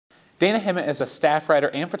Dayna Himot is a staff writer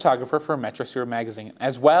and photographer for Metrosphere magazine,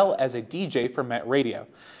 as well as a DJ for Met Radio.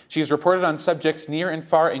 She has reported on subjects near and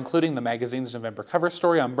far, including the magazine's November cover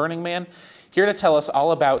story on Burning Man. Here to tell us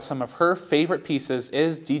all about some of her favorite pieces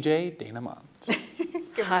is DJ Dayna Himot.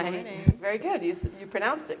 Good morning. Very good. You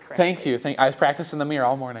pronounced it correctly. Thank you. I was practicing in the mirror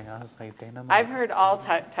all morning. I was like, Dayna Himot. I've heard all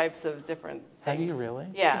types of different things. Have you really?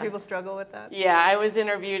 Yeah. Do people struggle with that? Yeah, I was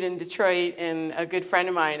interviewed in Detroit, and a good friend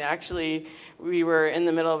of mine, actually, we were in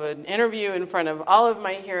the middle of an interview in front of all of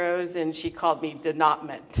my heroes, and she called me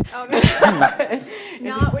denotment. Oh, no.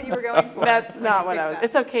 Not what you were going for. That's not what I was.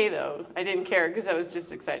 It's okay, though. I didn't care because I was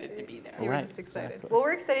just excited to be there. You were just excited. Exactly. Well,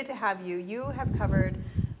 we're excited to have you. You have covered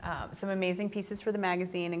some amazing pieces for the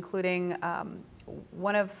magazine, including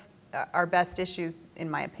one of our best issues,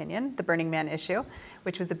 in my opinion, the Burning Man issue,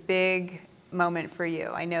 which was a big moment for you.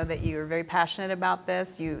 I know that you were very passionate about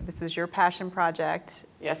this. This was your passion project.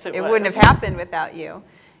 Yes, it was. It wouldn't have happened without you.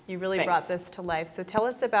 You really Thanks. brought this to life. So tell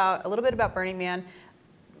us a little bit about Burning Man.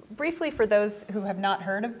 Briefly, for those who have not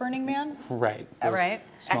heard of Burning Man. Right. Right.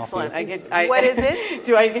 Excellent. What is it?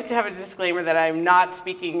 Do I get to have a disclaimer that I'm not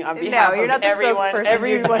speaking on behalf you're not of the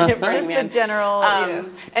everyone at Burning Just Man? the general.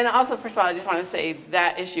 And also, first of all, I just want to say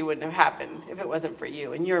that issue wouldn't have happened if it wasn't for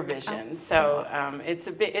you and your vision. So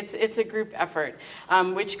it's a group effort,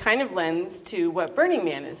 which kind of lends to what Burning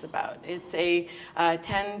Man is about. It's a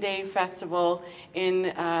 10-day festival in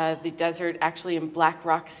the desert, actually in Black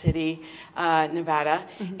Rock City, Nevada,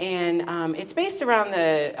 and it's based around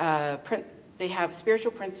they have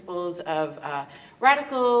spiritual principles of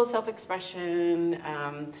radical self-expression,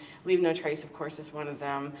 leave no trace, of course, is one of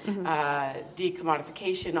them,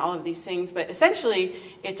 decommodification, all of these things, but essentially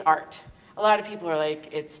it's art. A lot of people are like,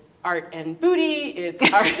 it's art and booty, it's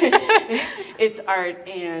art, it's art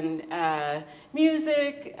and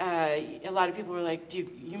music. A lot of people were like,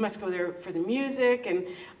 you must go there for the music, and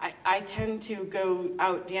I tend to go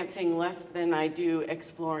out dancing less than I do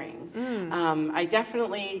exploring. I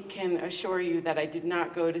definitely can assure you that I did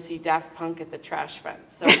not go to see Daft Punk at the trash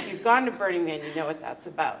fence. So if you've gone to Burning Man, you know what that's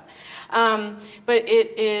about. But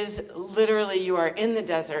it is literally, you are in the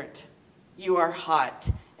desert, you are hot,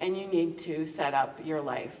 and you need to set up your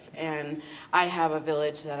life. And I have a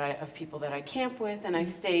village of people that I camp with, and I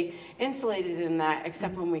stay insulated in that,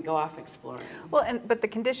 except when we go off exploring. Well, but the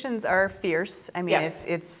conditions are fierce. I mean, yes.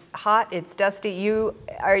 it's hot, it's dusty. You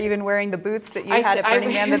are even wearing the boots that you had at Burning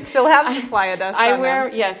Man that still have some playa dust on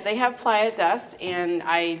them. Yes, they have playa dust, and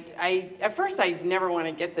at first I never want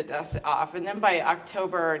to get the dust off, and then by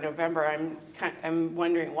October or November, I'm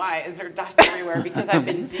wondering why is there dust everywhere, because I've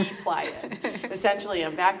been de-played. Essentially,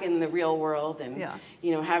 I'm back in the real world, and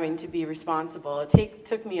having to be responsible. It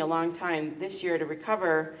took me a long time this year to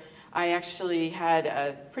recover. I actually had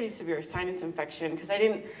a pretty severe sinus infection because I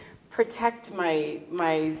didn't protect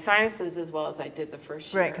my sinuses as well as I did the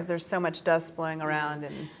first year. Right, because there's so much dust blowing around,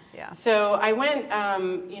 and So I went,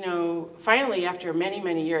 finally after many,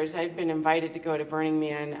 many years, I'd been invited to go to Burning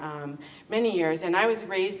Man many years, and I was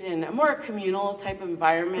raised in a more communal type of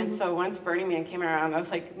environment, so once Burning Man came around, I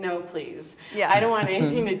was like, no, please. I don't want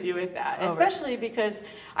anything to do with that, especially because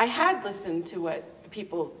I had listened to what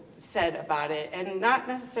people said about it, and not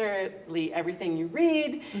necessarily everything you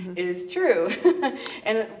read is true.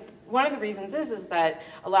 And one of the reasons is that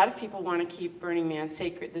a lot of people want to keep Burning Man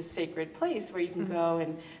sacred, this sacred place where you can go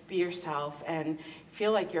and be yourself and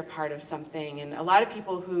feel like you're part of something. And a lot of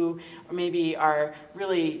people who maybe are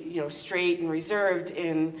really, straight and reserved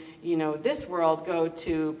in, this world go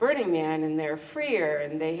to Burning Man and they're freer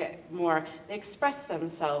and they express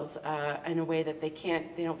themselves in a way that they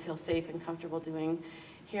don't feel safe and comfortable doing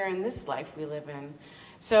here in this life we live in.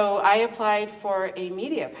 So I applied for a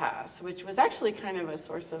media pass, which was actually kind of a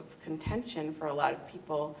source of contention for a lot of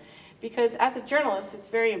people, because as a journalist, it's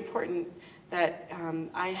very important that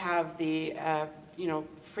I have the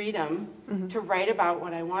freedom to write about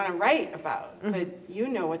what I want to write about. But you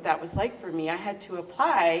know what that was like for me. I had to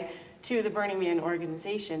apply to the Burning Man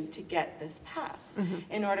organization to get this pass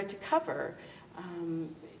in order to cover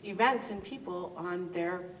events and people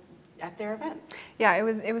at their event. Yeah,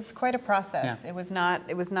 it was quite a process. It was not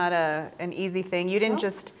an easy thing. You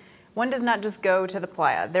didn't one does not just go to the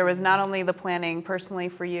playa. There was not only the planning personally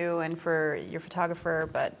for you and for your photographer,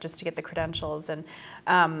 but just to get the credentials. And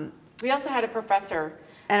we also had a professor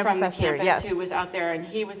from the campus who was out there, and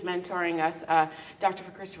he was mentoring us, Dr.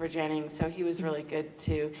 Christopher Jennings, so he was really good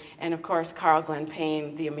too. And of course, Carl Glenn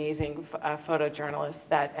Payne, the amazing photojournalist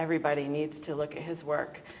that everybody needs to look at his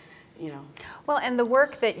work. Well, and the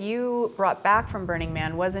work that you brought back from Burning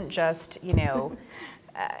Man wasn't just,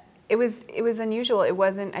 it was unusual. It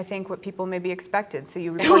wasn't, I think, what people maybe expected. So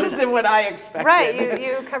you It wasn't what I expected. Right,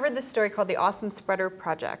 you covered this story called the Awesome Spreader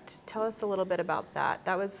Project. Tell us a little bit about that.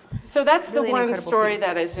 That was so that's really the one story piece.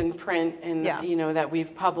 that is in print and Yeah. you know that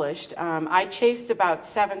we've published. I chased about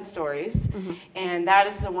 7 stories, and that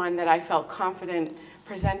is the one that I felt confident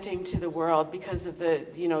presenting to the world because of the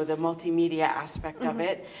the multimedia aspect of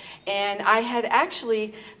it. And I had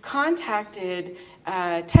actually contacted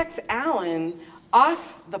Tex Allen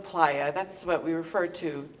off the playa. That's what we refer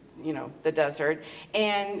to, the desert,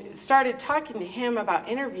 and started talking to him about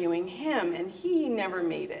interviewing him, and he never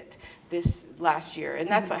made it this last year. And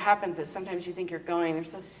that's what happens is sometimes you think you're going,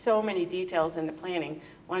 there's so many details into planning.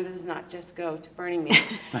 One does not just go to Burning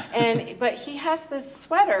Man. But he has this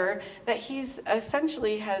sweater that he's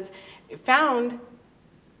essentially has found,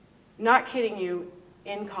 not kidding you,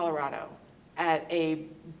 in Colorado at a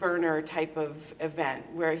burner type of event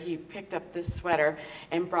where he picked up this sweater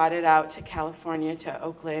and brought it out to California, to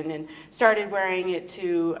Oakland, and started wearing it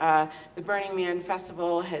to the Burning Man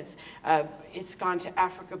Festival. It's gone to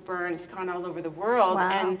Africa Burn, it's gone all over the world. Wow.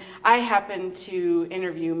 And I happened to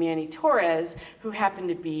interview Manny Torres, who happened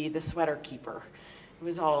to be the sweater keeper. It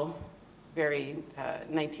was all very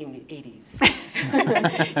 1980s.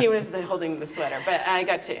 He was holding the sweater, but I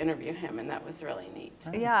got to interview him, and that was really neat.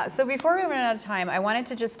 Yeah, so before we run out of time, I wanted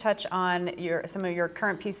to just touch on some of your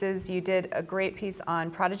current pieces. You did a great piece on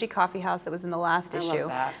Prodigy Coffee House that was in the last issue. I love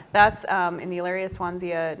that. That's in the Elaria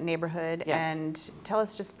Swansea neighborhood. Yes. And tell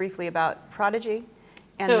us just briefly about Prodigy,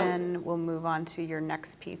 and then we'll move on to your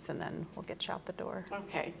next piece, and then we'll get you out the door.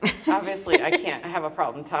 Okay, obviously I have a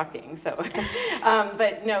problem talking, so.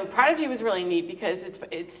 But no, Prodigy was really neat because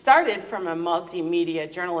it started from a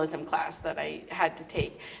multimedia journalism class that I had to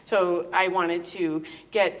take. So I wanted to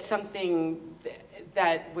get something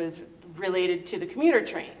that was related to the commuter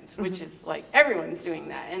trains, which is like everyone's doing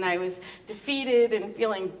that. And I was defeated and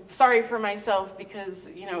feeling sorry for myself because,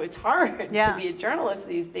 it's hard to be a journalist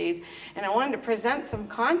these days. And I wanted to present some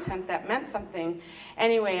content that meant something.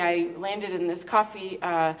 Anyway, I landed in this coffee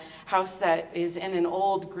house that is in an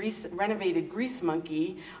old renovated Grease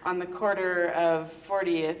Monkey on the corner of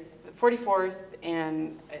 44th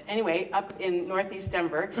and anyway, up in Northeast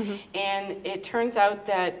Denver. And it turns out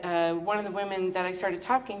that one of the women that I started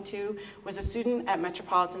talking to was a student at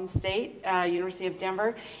Metropolitan State, University of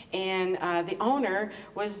Denver, and the owner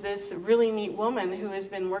was this really neat woman who has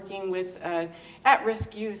been working with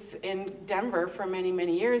at-risk youth in Denver for many,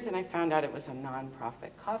 many years, and I found out it was a nonprofit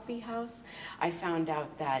coffee house. I found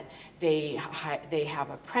out that they have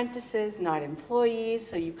apprentices, not employees,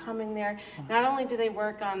 so you come in there. Not only do they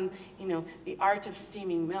work on, the art of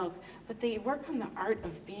steaming milk, but they work on the art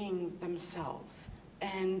of being themselves.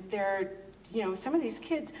 And they're, some of these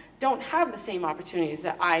kids don't have the same opportunities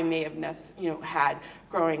that I may have had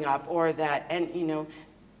growing up, or that, and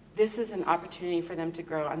this is an opportunity for them to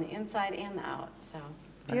grow on the inside and the out. So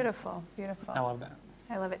beautiful, beautiful. I love that.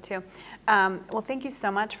 I love it too. Well, thank you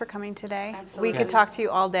so much for coming today. Absolutely. We could talk to you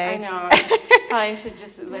all day. I know. I should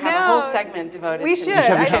just have a whole segment devoted we to should. me. You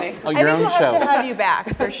should have I your think own we'll show. have to have you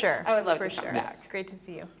back for sure. I would love for to come sure. back. Great to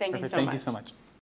see you. Thank you Perfect. so Thank much. you so much.